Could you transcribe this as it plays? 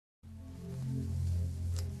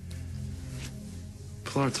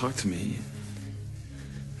Pilar, talk to me.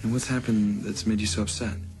 And what's happened that's made you so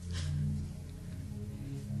upset?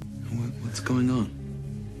 What's going on?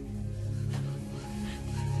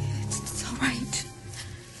 It's all right.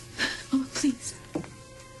 Mama, please.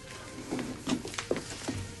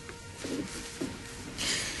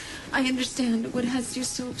 I understand what has you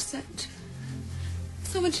so upset.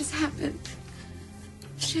 So much has happened.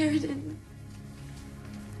 Sheridan.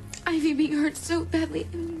 Ivy being hurt so badly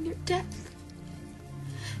and your death.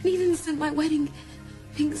 And even since my wedding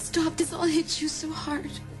being stopped has all hit you so hard.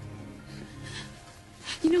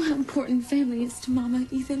 You know how important family is to Mama,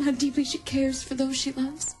 Ethan, how deeply she cares for those she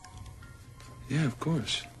loves. Yeah, of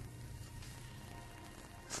course.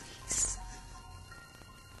 Please.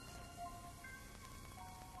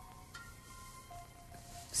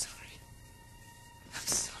 I'm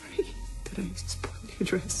sorry that I spoiled your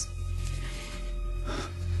dress.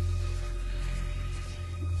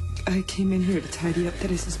 I came in here to tidy up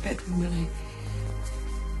Teresa's bedroom and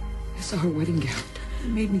I saw her wedding gown. It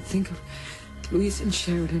made me think of Luis and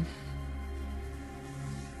Sheridan.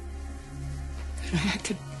 And I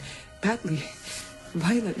acted badly,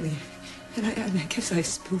 violently. And I guess I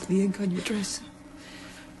spilled the ink on your dress.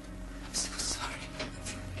 I'm so sorry.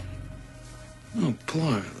 Oh,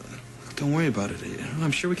 Pilar, don't worry about it.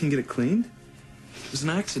 I'm sure we can get it cleaned. It was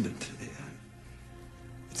an accident.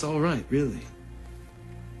 It's all right, really.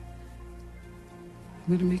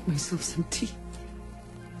 I'm gonna make myself some tea.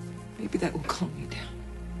 Maybe that will calm me down.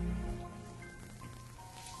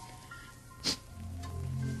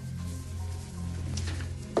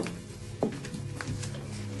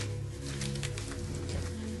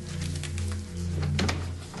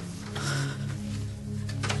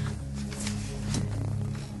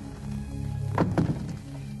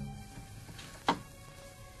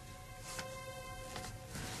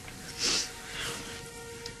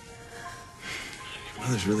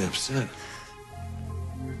 Mother's really upset.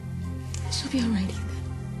 She'll be all right, Ethan.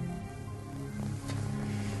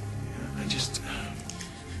 I just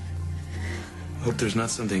hope there's not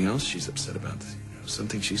something else she's upset about.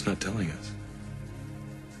 Something she's not telling us.